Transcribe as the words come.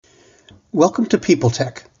Welcome to People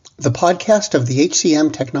Tech, the podcast of the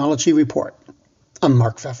HCM Technology Report. I'm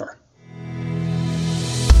Mark Pfeffer.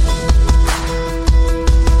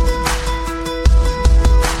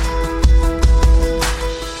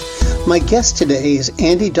 My guest today is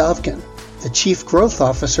Andy Dovkin, the Chief Growth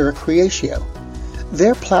Officer at Creatio.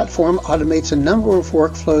 Their platform automates a number of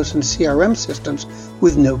workflows and CRM systems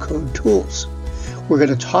with no-code tools. We're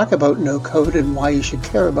going to talk about no-code and why you should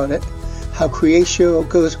care about it, how Creatio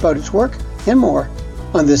goes about its work, and more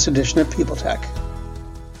on this edition of People Tech.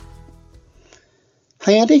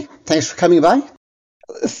 Hi, Andy. Thanks for coming by.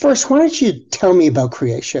 First, why don't you tell me about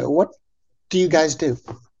Creatio? What do you guys do?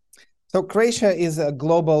 So Creatio is a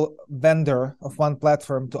global vendor of one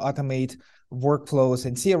platform to automate workflows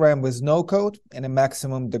and CRM with no code and a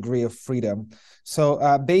maximum degree of freedom.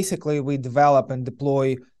 So basically, we develop and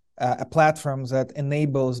deploy a platform that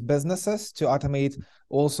enables businesses to automate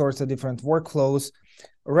all sorts of different workflows,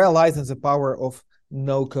 realizing the power of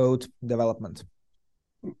no-code development.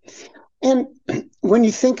 And when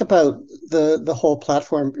you think about the whole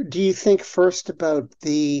platform, do you think first about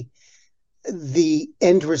the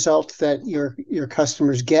end result that your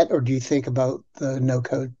customers get, or do you think about the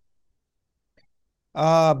no-code?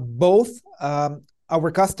 Both.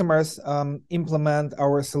 Our customers implement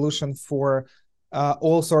our solution for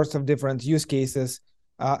all sorts of different use cases,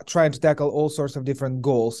 trying to tackle all sorts of different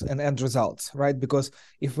goals and end results, right? Because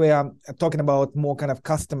if we are talking about more kind of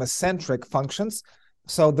customer-centric functions,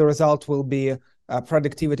 so the result will be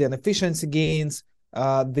productivity and efficiency gains,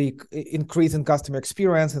 the increase in customer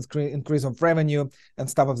experience, increase of revenue, and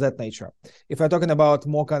stuff of that nature. If we're talking about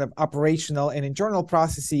more kind of operational and internal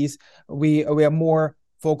processes, we are more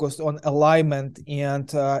focused on alignment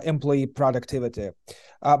and employee productivity.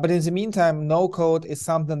 But in the meantime, no code is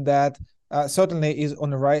something that certainly is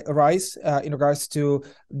on the rise in regards to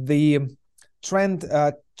the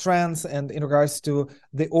trends and in regards to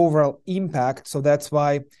the overall impact. So that's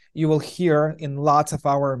why you will hear in lots of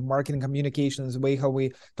our marketing communications, way how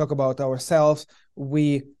we talk about ourselves,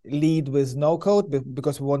 we lead with no code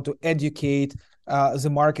because we want to educate the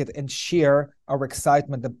market and share our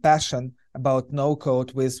excitement and passion about no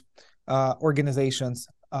code with organizations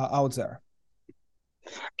out there.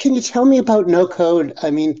 Can you tell me about no code? I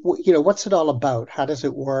mean, what's it all about? How does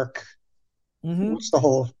it work? Mm-hmm. What's the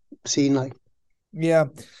whole scene like? Yeah,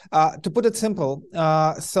 to put it simple,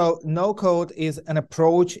 so no code is an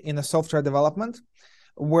approach in a software development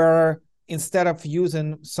where instead of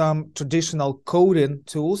using some traditional coding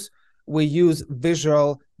tools, we use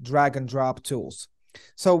visual drag and drop tools.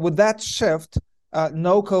 So with that shift,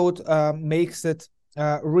 no code makes it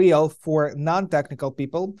real for non-technical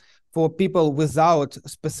people, for people without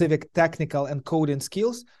specific technical and coding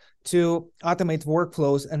skills, to automate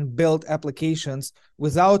workflows and build applications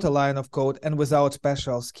without a line of code and without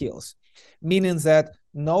special skills. Meaning that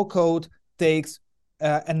no code takes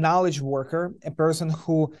a knowledge worker, a person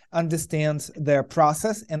who understands their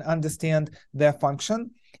process and understands their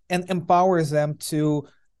function, and empowers them to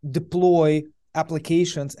deploy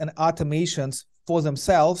applications and automations for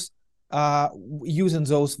themselves using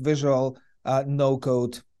those visual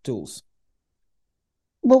no-code tools.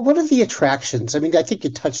 Well, what are the attractions? I mean, I think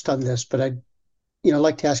you touched on this, but I'd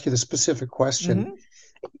like to ask you the specific question.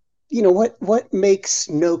 Mm-hmm. What makes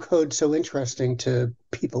no code so interesting to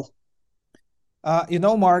people?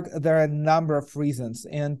 Mark, there are a number of reasons,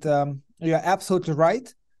 and you're absolutely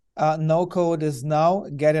right. No code is now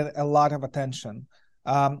getting a lot of attention.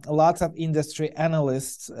 Lots of industry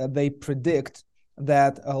analysts, they predict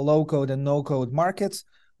that low code and no code markets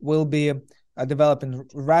will be developing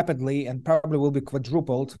rapidly and probably will be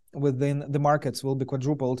quadrupled within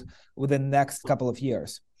the next couple of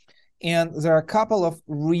years. And there are a couple of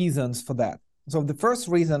reasons for that. So the first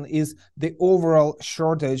reason is the overall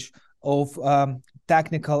shortage of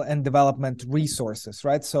technical and development resources,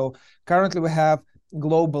 right? So currently we have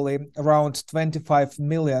globally around 25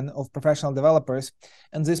 million of professional developers,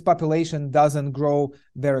 and this population doesn't grow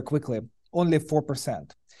very quickly, only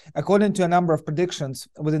 4%. According to a number of predictions,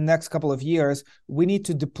 within the next couple of years, we need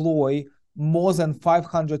to deploy more than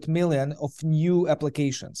 500 million of new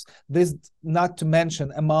applications. This not to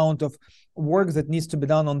mention amount of work that needs to be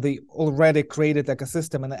done on the already created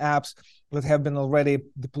ecosystem and apps that have been already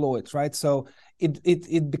deployed, right? So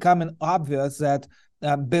it becoming obvious that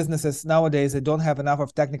businesses nowadays, they don't have enough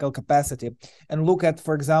of technical capacity. And look at,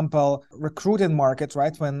 for example, recruiting markets,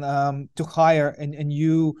 right? When to hire a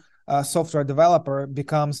new software developer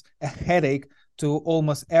becomes a headache to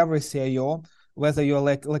almost every CIO, whether you're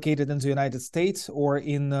located in the United States or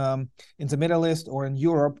in the Middle East or in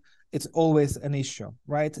Europe, it's always an issue,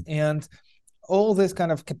 right? And all this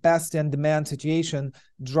kind of capacity and demand situation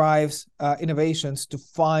drives innovations to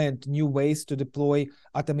find new ways to deploy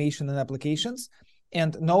automation and applications.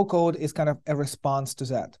 And no code is kind of a response to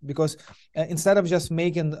that, because instead of just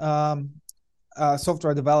making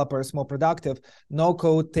software developers more productive, no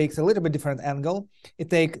code takes a little bit different angle. It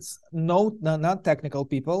takes not technical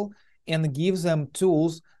people and gives them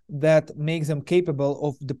tools that makes them capable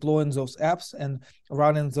of deploying those apps and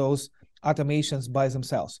running those automations by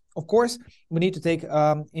themselves. Of course, we need to take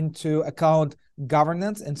into account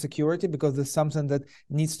governance and security, because there's something that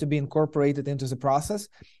needs to be incorporated into the process.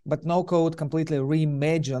 But no code completely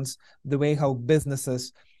reimagines the way how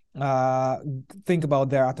businesses think about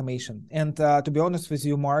their automation. And to be honest with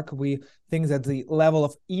you, Mark, we think that the level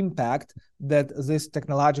of impact that this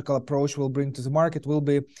technological approach will bring to the market will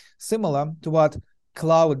be similar to what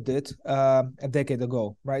cloud did a decade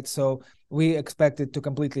ago, right? So we expect it to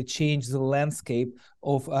completely change the landscape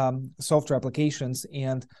of software applications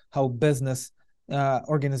and how business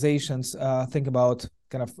organizations think about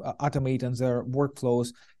kind of automating their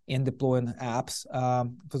workflows and deploying apps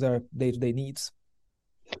for their day-to-day needs.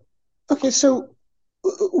 Okay, so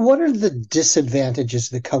what are the disadvantages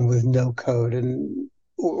that come with no code, and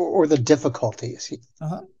or the difficulties?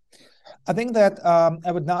 I think that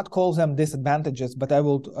I would not call them disadvantages, but I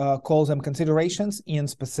will call them considerations and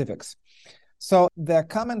specifics. So they're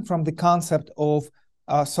coming from the concept of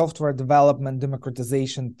software development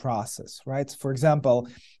democratization process, right? For example,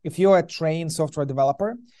 if you're a trained software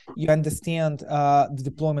developer, you understand the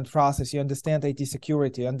deployment process, you understand IT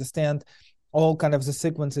security, you understand all kind of the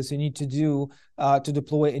sequences you need to do to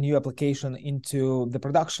deploy a new application into the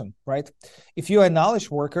production, right? If you're a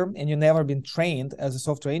knowledge worker and you've never been trained as a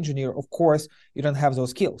software engineer, of course, you don't have those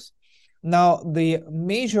skills. Now, the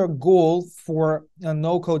major goal for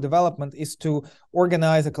no-code development is to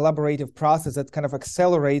organize a collaborative process that kind of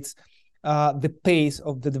accelerates the pace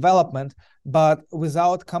of the development, but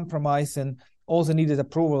without compromising all the needed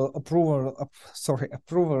approvals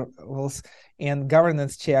and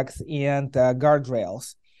governance checks and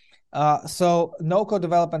guardrails. So no-code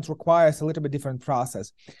development requires a little bit different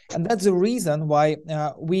process. And that's the reason why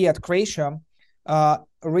we at Creatio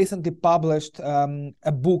recently published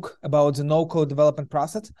a book about the no-code development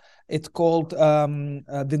process. It's called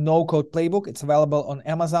the No-Code Playbook. It's available on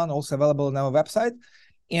Amazon, also available on our website.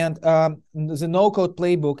 And the no-code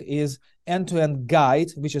playbook is end-to-end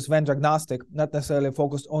guide, which is vendor agnostic, not necessarily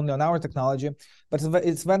focused only on our technology, but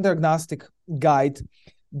it's vendor agnostic guide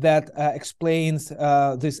that explains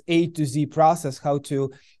this A to Z process, how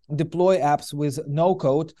to deploy apps with no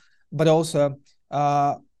code, but also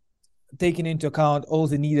taking into account all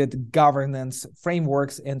the needed governance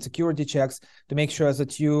frameworks and security checks to make sure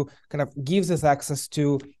that you kind of gives us access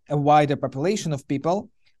to a wider population of people,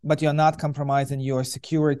 but you're not compromising your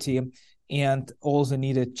security and all the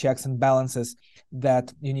needed checks and balances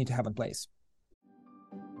that you need to have in place.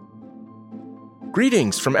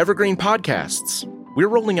 Greetings from Evergreen Podcasts. We're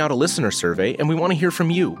rolling out a listener survey, and we want to hear from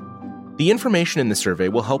you. The information in the survey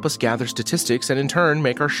will help us gather statistics and in turn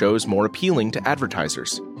make our shows more appealing to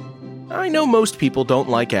advertisers. I know most people don't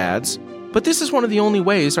like ads, but this is one of the only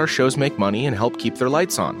ways our shows make money and help keep their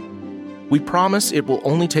lights on. We promise it will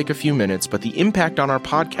only take a few minutes, but the impact on our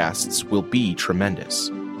podcasts will be tremendous.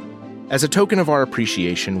 As a token of our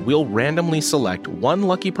appreciation, we'll randomly select one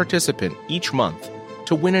lucky participant each month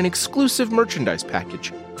to win an exclusive merchandise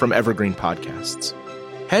package from Evergreen Podcasts.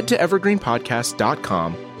 Head to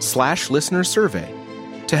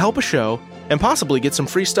evergreenpodcast.com/listenersurvey to help a show and possibly get some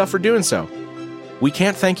free stuff for doing so. We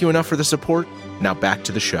can't thank you enough for the support. Now back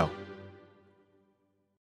to the show.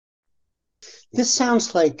 This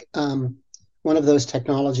sounds like one of those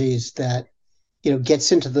technologies that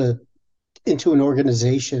gets into an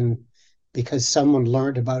organization because someone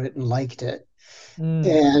learned about it and liked it,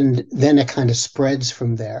 and then it kind of spreads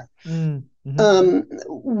from there.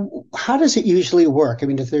 How does it usually work? I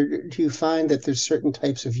mean, do you find that there's certain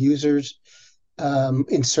types of users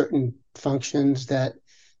in certain functions that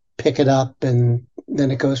pick it up and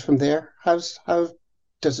then it goes from there? How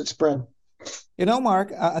does it spread?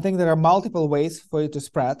 Mark, I think there are multiple ways for it to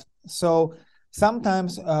spread. So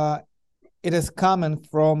sometimes it is coming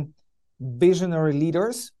from visionary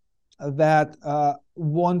leaders that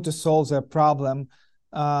want to solve their problem.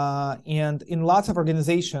 And in lots of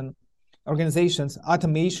organizations,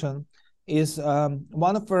 automation is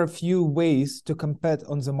one of a few ways to compete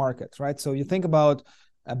on the market, right? So you think about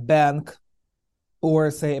a bank or,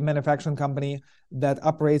 say, a manufacturing company that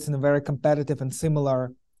operates in a very competitive and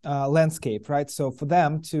similar landscape, right? So for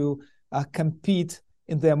them to compete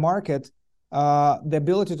in their market, the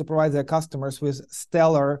ability to provide their customers with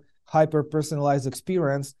stellar, hyper-personalized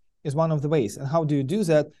experience is one of the ways. And how do you do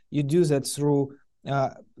that? You do that through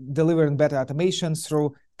delivering better automation,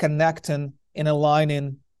 through connecting and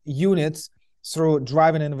aligning units, through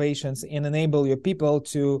driving innovations, and enable your people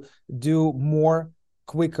to do more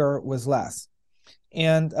quicker with less.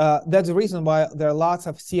 And that's the reason why there are lots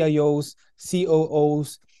of CIOs,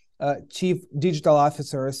 COOs, chief digital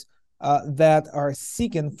officers that are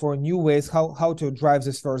seeking for new ways how to drive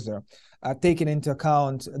this further, taking into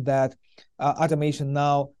account that automation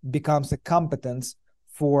now becomes a competence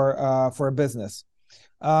for a business.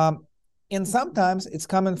 And sometimes it's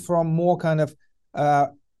coming from more kind of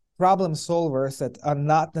problem solvers that are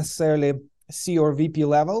not necessarily C or VP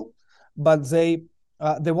level, but they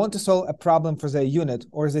want to solve a problem for their unit,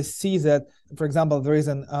 or they see that, for example, there is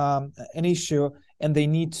an issue and they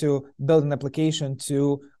need to build an application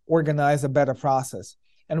to organize a better process.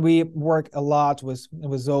 And we work a lot with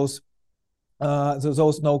those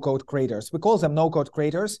no-code creators. We call them no-code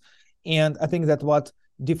creators, and I think that what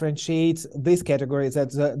differentiates this category is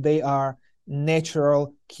that they are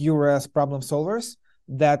natural, curious problem solvers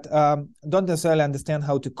that don't necessarily understand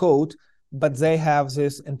how to code, but they have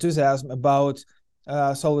this enthusiasm about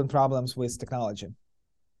solving problems with technology.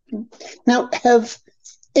 Now, have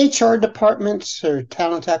HR departments or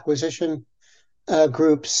talent acquisition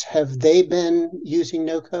groups, have they been using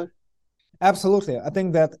no-code? Absolutely. I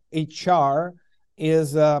think that HR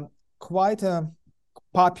is quite a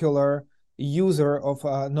popular user of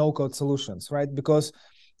no-code solutions, right? Because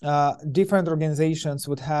different organizations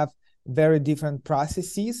would have very different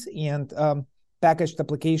processes, and packaged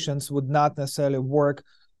applications would not necessarily work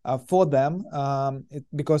for them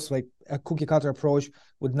because like a cookie cutter approach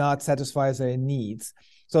would not satisfy their needs.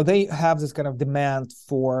 So they have this kind of demand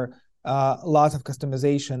for lots of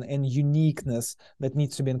customization and uniqueness that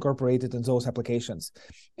needs to be incorporated in those applications.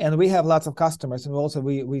 And we have lots of customers, and also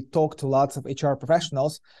we talk to lots of HR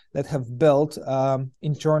professionals that have built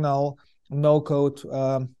internal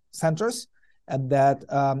no-code centers and that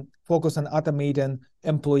focus on automating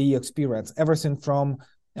employee experience, everything from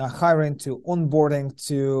hiring to onboarding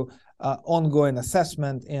to ongoing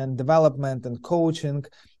assessment and development and coaching,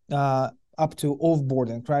 up to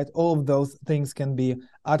offboarding, right? All of those things can be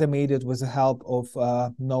automated with the help of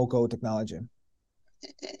no-code technology.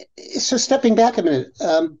 So stepping back a minute,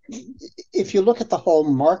 if you look at the whole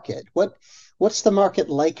market, what's the market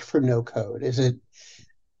like for no-code? Is it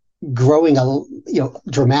growing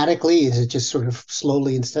dramatically? Is it just sort of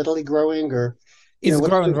slowly and steadily growing, or it's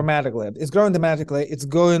growing dramatically? It's growing dramatically. It's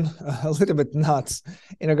going a little bit nuts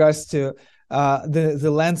in regards to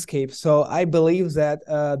the landscape. So I believe that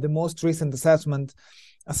the most recent assessment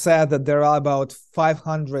said that there are about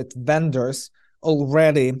 500 vendors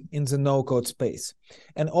already in the no-code space.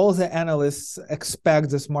 And all the analysts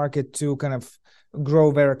expect this market to kind of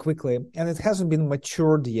grow very quickly. And it hasn't been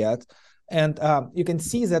matured yet. And you can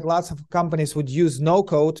see that lots of companies would use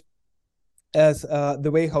no-code as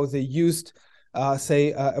the way how they used,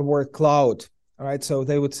 say, a word cloud. All right, so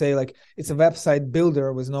they would say like it's a website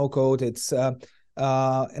builder with no code. It's an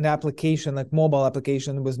application, like mobile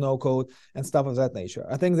application with no code and stuff of that nature.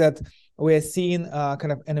 I think that we are seeing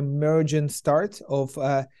kind of an emerging start of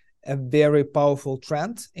a very powerful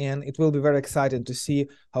trend, and it will be very exciting to see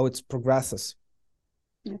how it progresses.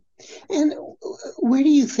 And where do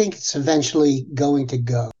you think it's eventually going to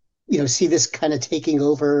go? See this kind of taking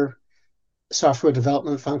over software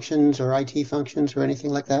development functions or IT functions or anything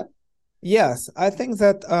like that? Yes, I think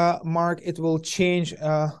that, Mark, it will change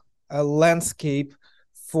a landscape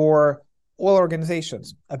for all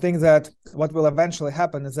organizations. I think that what will eventually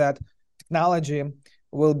happen is that technology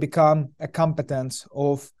will become a competence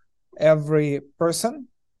of every person,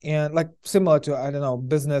 and like similar to,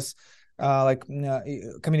 business,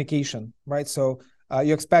 communication, right? So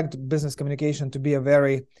you expect business communication to be a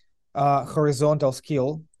very horizontal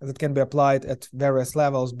skill that can be applied at various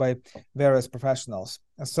levels by various professionals.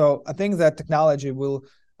 So I think that technology will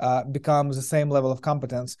become the same level of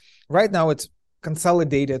competence. Right now, it's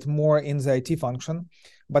consolidated more in the IT function,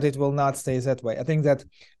 but it will not stay that way. I think that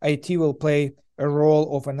IT will play a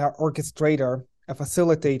role of an orchestrator, a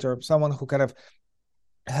facilitator, someone who kind of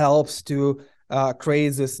helps to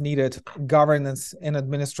create this needed governance and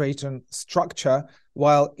administration structure,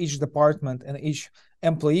 while each department and each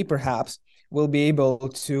employee perhaps will be able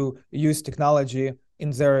to use technology in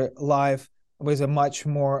their life with a much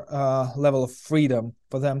more level of freedom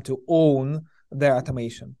for them to own their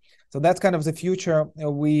automation. So that's kind of the future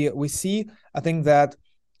we see. I think that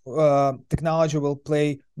technology will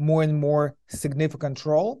play more and more significant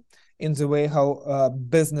role in the way how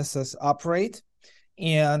businesses operate.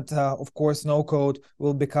 And of course, no code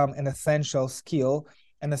will become an essential skill,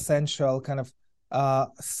 an essential kind of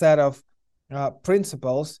set of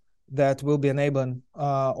principles that will be enabling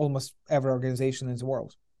almost every organization in the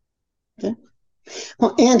world. Okay.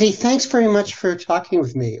 Well, Andy, thanks very much for talking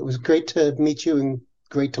with me. It was great to meet you and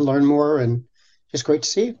great to learn more and just great to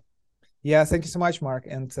see you. Yeah, thank you so much, Mark.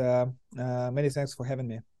 And many thanks for having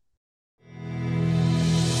me.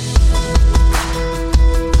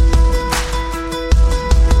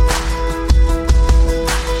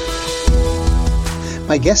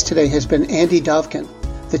 My guest today has been Andy Dovkin,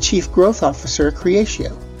 the Chief Growth Officer at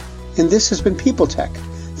Creatio. And this has been People Tech,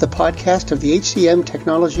 the podcast of the HCM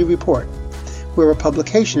Technology Report. We're a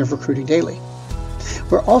publication of Recruiting Daily.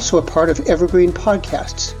 We're also a part of Evergreen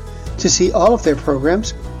Podcasts. To see all of their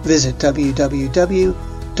programs, visit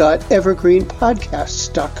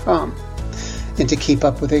www.evergreenpodcasts.com. And to keep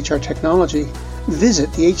up with HR technology,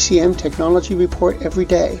 visit the HCM Technology Report every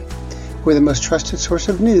day. We're the most trusted source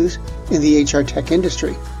of news in the HR tech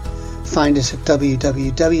industry. Find us at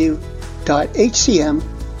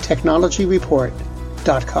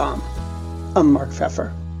www.hcmtechnologyreport.com. I'm Mark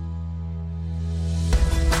Pfeffer.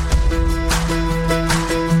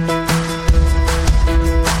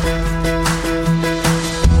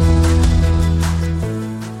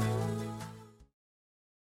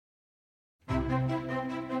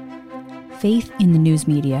 Faith in the news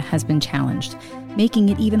media has been challenged, making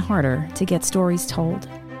it even harder to get stories told.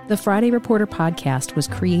 The Friday Reporter podcast was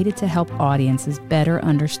created to help audiences better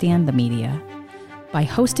understand the media by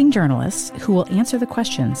hosting journalists who will answer the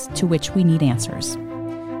questions to which we need answers.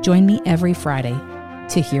 Join me every Friday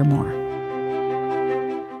to hear more.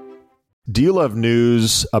 Do you love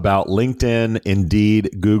news about LinkedIn, Indeed,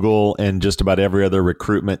 Google, and just about every other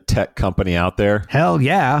recruitment tech company out there? Hell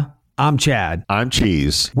yeah. I'm Chad. I'm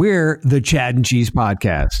Cheese. We're the Chad and Cheese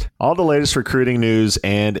Podcast. All the latest recruiting news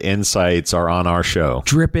and insights are on our show.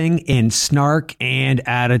 Dripping in snark and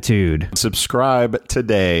attitude. Subscribe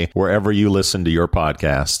today wherever you listen to your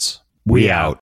podcasts. We out.